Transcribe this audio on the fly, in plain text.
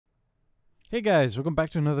Hey guys, welcome back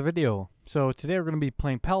to another video. So today we're going to be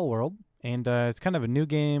playing Palworld, and it's kind of a new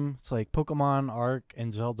game. It's like Pokemon, Ark,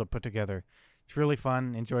 and Zelda put together. It's really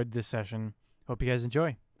fun. Enjoyed this session. Hope you guys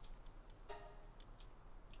enjoy.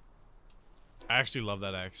 I actually love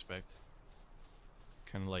that aspect.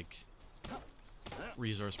 Kind of like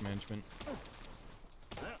resource management.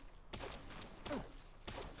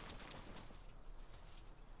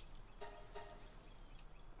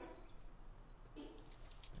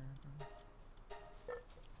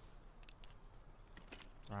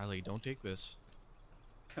 Riley, don't take this.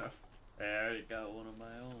 I already got one of my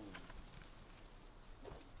own.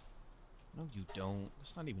 No, you don't.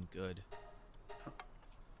 That's not even good.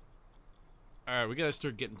 Alright, we gotta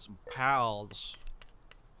start getting some pals.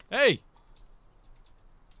 Hey!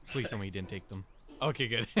 Please tell me you didn't take them. Okay,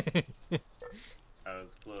 good. I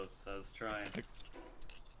was close. I was trying.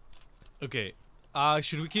 Okay.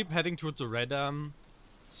 Should we keep heading towards the red,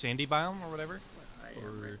 sandy biome or whatever? I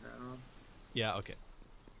am right now. Yeah, okay.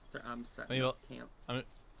 So I'm setting Maybe up camp. I'm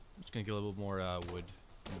just gonna get a little more, wood.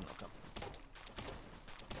 And then I'll come.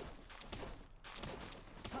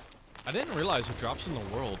 I didn't realize it drops in the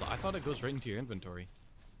world. I thought it goes right into your inventory.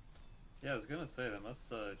 Yeah, I was gonna say, they must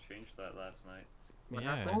changed that last night. What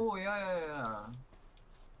Yeah. happened? Oh yeah.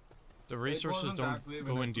 The resources wasn't don't that way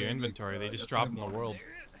when go I into your played, like, inventory, they just yesterday drop in the morning. world.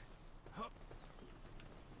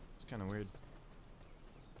 It's kind of weird.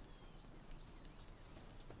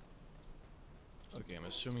 Okay, I'm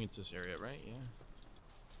assuming it's this area, right? Yeah.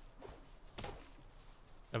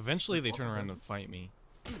 Eventually they turn around and fight me.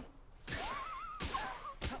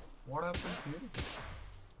 What happened here?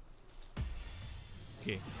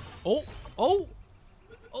 Okay. Oh! Oh!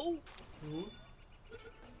 Oh!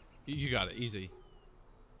 You got it, easy.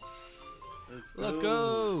 Let's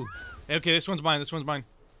go! Okay, this one's mine, this one's mine.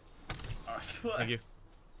 Thank you.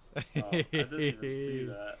 Oh, I didn't even see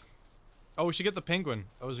that. Oh, we should get the penguin.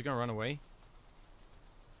 Oh, is it gonna run away?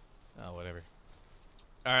 Oh, whatever.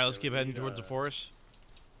 Alright, let's Yeah, keep we heading need, towards the forest.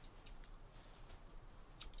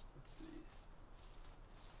 Let's see.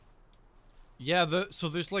 Yeah, so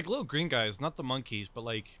there's like little green guys, not the monkeys, but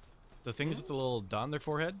like the things with the little dot on their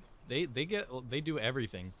forehead. They do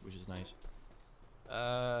everything, which is nice.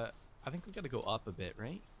 I think we gotta go up a bit,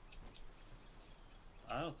 right?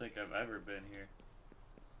 I don't think I've ever been here.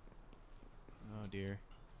 Oh dear.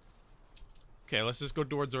 Okay, let's just go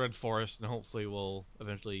towards the red forest, and hopefully we'll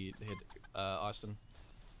eventually hit Austin.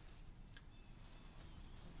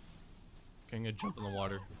 Okay, I'm gonna jump in the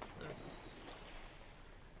water.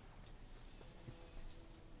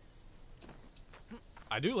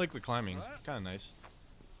 I do like the climbing. It's kind of nice.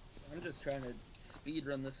 I'm just trying to speed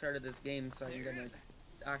run the start of this game so I can like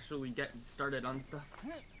actually get started on stuff.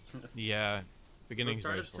 Yeah, The beginning's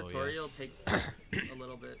start very of slow. tutorial takes a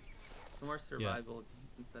little bit. It's more survival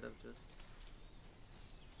instead of just. Yeah.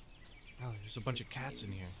 Oh, there's a bunch of cats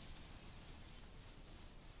in here.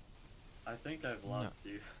 I think I've lost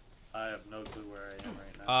you. I have no clue where I am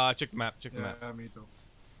right now. Check the map. Check the map. Yeah, me too.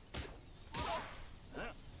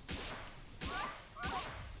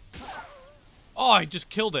 Oh, I just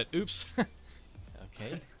killed it. Oops.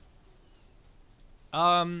 Okay.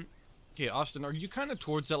 Okay, Austin, are you kind of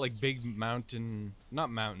towards that like big mountain?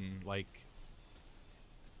 Not mountain, like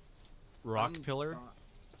rock I'm pillar.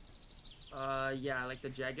 Yeah, like the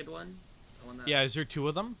jagged one. The one that, Yeah, is there two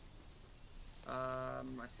of them? I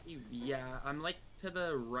see. Yeah, I'm like to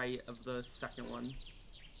the right of the second one.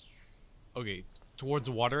 Okay, towards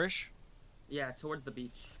the waterish. Yeah, towards the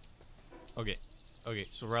beach. Okay, okay.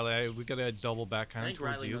 So Riley, we gotta double back I kind of think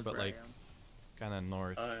towards Riley you, knows but where like kind of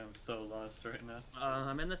north. I am so lost right now.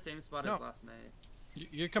 I'm in the same spot No. as last night.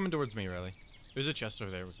 You're coming towards me, Riley. There's a chest over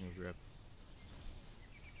there we can grab.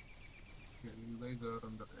 Yeah, you guys are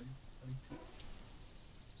on the right. I see.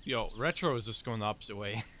 Yo, Retro is just going the opposite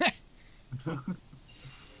way.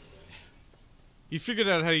 You figured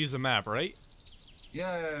out how to use the map, right?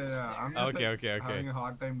 Yeah. I'm just Okay, like, okay. having a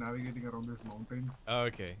hard time navigating around these mountains.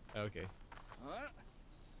 Okay, okay.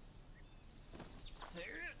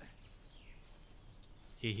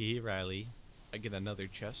 Hee hee, Riley. I get another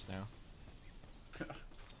chest now.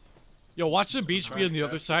 Yo, watch the beach be on the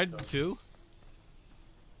other side, too.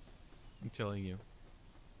 I'm telling you.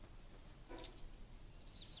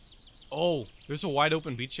 Oh, there's a wide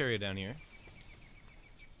open beach area down here.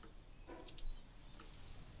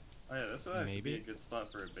 Oh yeah, this would actually Maybe. be a good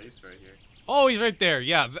spot for a base right here. Oh, he's right there.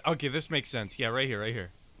 Yeah, okay, this makes sense. Yeah, right here, right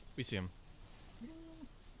here. We see him. You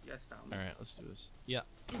guys found me. Alright, let's do this. Yeah.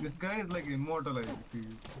 This guy is like immortalized. See,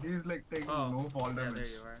 he's like taking no fall Yeah, damage. there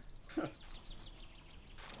you are.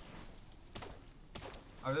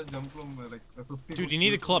 I just jumped from like a 50. Dude, you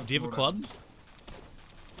need a club. Do you have a club?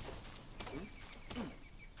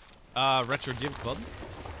 Retro, do you have a club?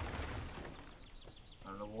 I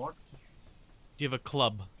don't know what. Do you have a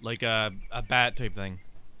club? Like a bat type thing?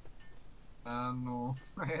 No,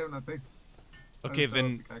 I have nothing. I Okay, just have a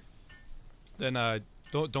then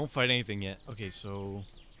pickaxe. don't fight anything yet. Okay, so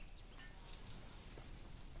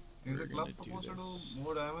Is we're a club gonna do supposed to this. do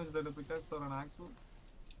more damage than a pickaxe or an axe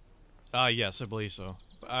would? Yes, I believe so.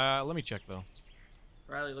 Let me check though.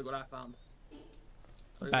 Riley, look what I found.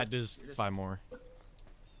 Look, Bat does you're just- 5 more.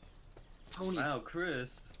 It's Tony. Wow,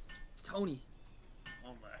 Chris. It's Tony.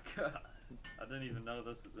 Oh my god. I didn't even know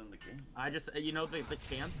this was in the game. I just, you know, the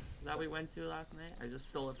camp that we went to last night? I just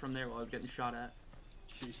stole it from there while I was getting shot at.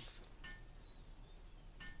 Jeez.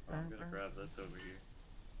 I'm gonna grab this over here.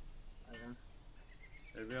 Okay.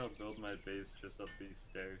 Maybe I'll build my base just up these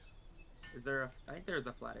stairs. Is there a? I think there's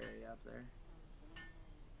a flat area up there.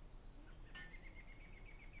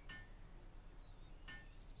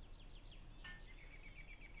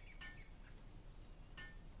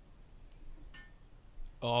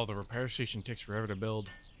 Oh, the repair station takes forever to build.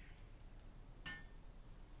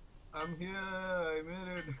 I'm here, I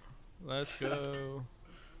made it. Let's go.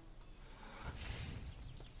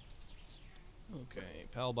 Okay,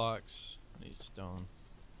 pal box. Need stone.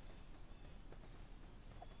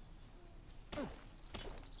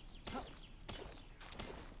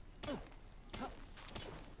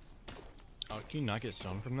 Oh, can you not get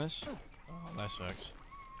stone from this? Oh, that sucks.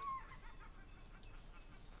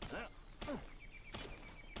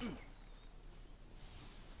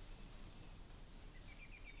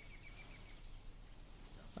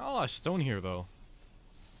 Oh, a stone here though.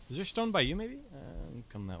 Is there stone by you maybe?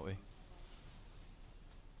 Come that way.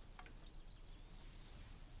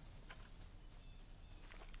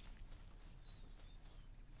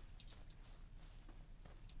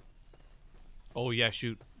 Oh yeah,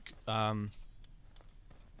 shoot.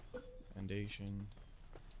 Foundation.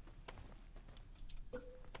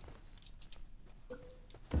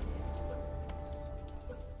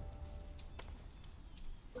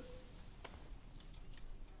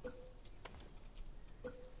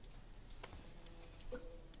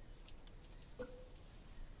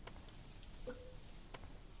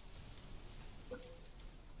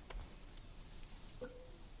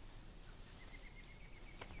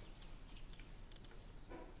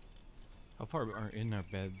 How far are in our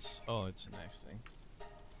beds? Oh, it's the next thing.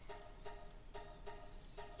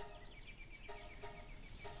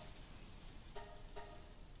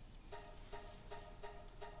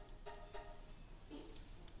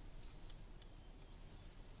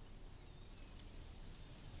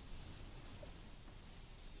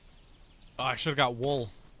 Oh, I should have got wool.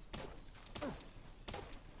 I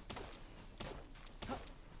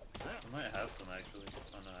might have some actually.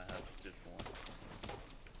 Oh no, I have just one.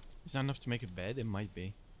 Is that enough to make a bed? It might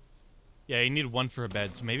be. Yeah, you need one for a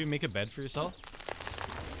bed, so maybe make a bed for yourself.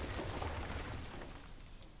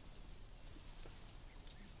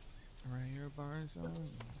 Right here, bars on.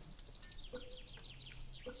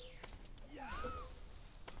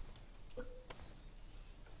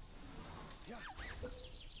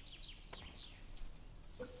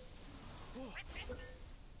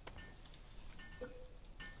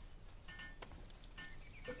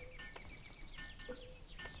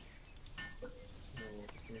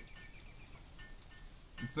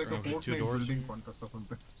 It's like a Okay, 2 Fortnite doors. building contest or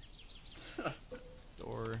something.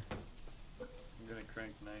 Door. I'm gonna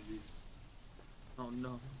crank 90s. Oh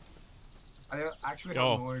no. I actually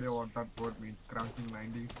Yo. have no idea what that word means, cranking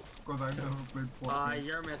 90s, because I've never played Fortnite.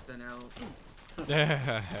 You're missing out.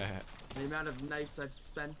 There The amount of nights I've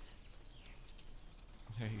spent,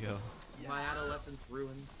 you go. my adolescence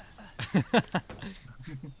ruined.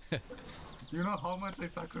 You know how much I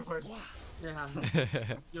sacrificed? Yeah.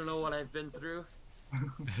 You don't know what I've been through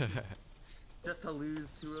just to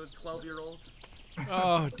lose to a 12-year-old.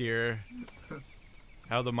 Oh dear.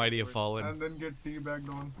 How the mighty have fallen. And then get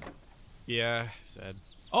teabagged on. Yeah, sad.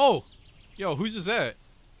 Oh! Yo, whose is that?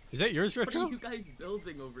 Is that yours, What Retro? are you guys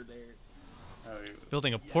building over there? Oh, wait,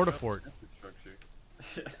 Building a porta-fort.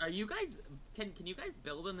 infrastructure. Are you guys? Can you guys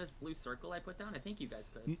build in this blue circle I put down? I think you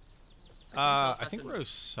guys could. I think we're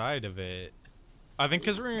outside of it. I think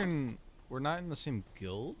because we're not in the same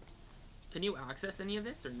guild. Can you access any of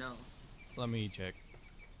this or no? Let me check.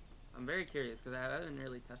 I'm very curious because I haven't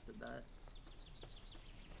really tested that.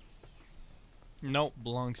 Nope,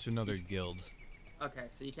 belongs to another guild. Okay,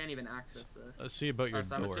 so you can't even access this. Let's see about your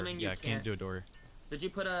so I'm door. assuming you Yeah, can't do a door. Did you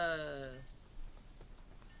put a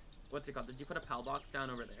what's it called? Did you put a pal box down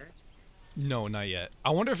over there? No, not yet. I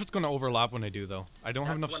wonder if it's gonna overlap when I do though. I don't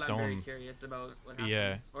have enough That's what I'm very stone. curious about what happens.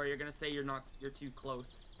 Yeah. Or you're gonna say you're too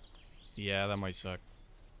close. Yeah, that might suck.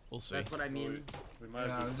 We'll see. That's what I mean. We might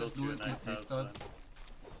Yeah, have I'll just just built you do a it nice with house start. then.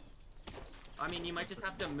 I mean, you might just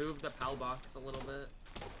have to move the PAL box a little bit.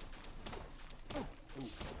 Ooh.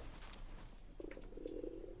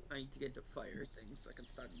 I need to get to fire things so I can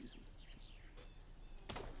stop using.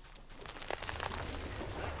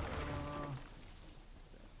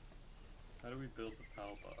 How do we build the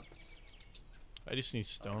PAL box? I just need Oh,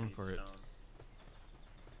 stone we for need it. stone.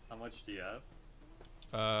 How much do you have?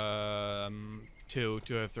 2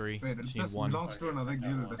 out of 3. Wait, it Just need just 1. belongs to Okay, another I got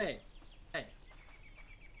guild. one. Hey, hey,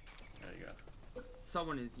 There you go.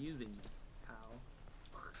 someone is using this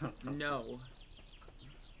PAL. No.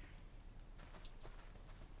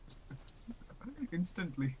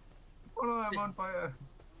 Instantly. Oh no, I'm on fire.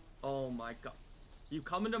 Oh my god. You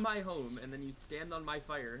come into my home and then you stand on my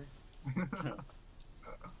fire.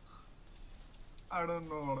 I don't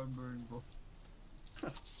know what I'm doing, bro.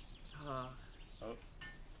 Uh, Oh,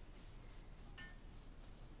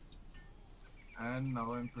 And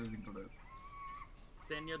now I'm freezing to death.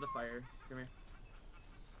 stand near the fire. Come here.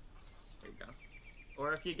 There you go.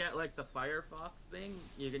 Or if you get like the Firefox thing,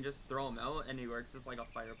 you can just throw them out and he works as like a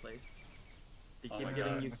fireplace. So you Oh keep my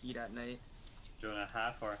giving God. you heat at night. Jonah,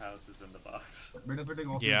 half our house is in the box. Benefiting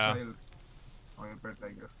of Yeah. your child. Or your pet, I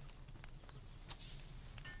guess.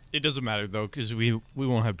 It doesn't matter though, because we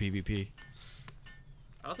won't have PvP.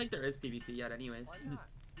 I don't think there is PvP yet anyways.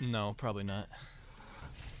 No, probably not.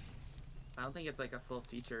 I don't think it's like a full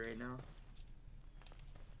feature right now.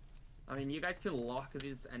 I mean, you guys can lock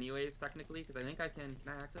these anyways, technically, because I think can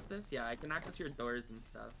I access this? Yeah, I can access your doors and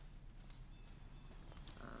stuff.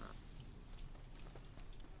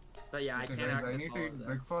 But yeah, I Okay, can't guys, I access need all to of eat this.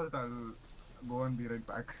 breakfast. I'll go and be right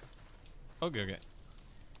back. Okay, okay.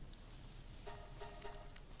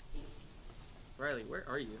 Riley, where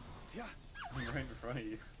are you? I'm right in front of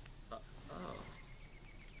you. Oh.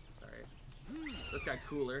 Sorry. This got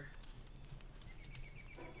cooler.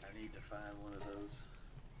 I need to find one of those.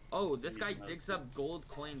 Oh, this guy Maybe mouse digs up gold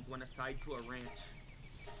coins when assigned to a ranch.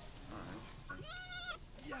 Oh, interesting.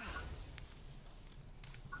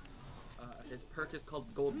 His perk is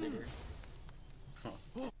called Gold Digger.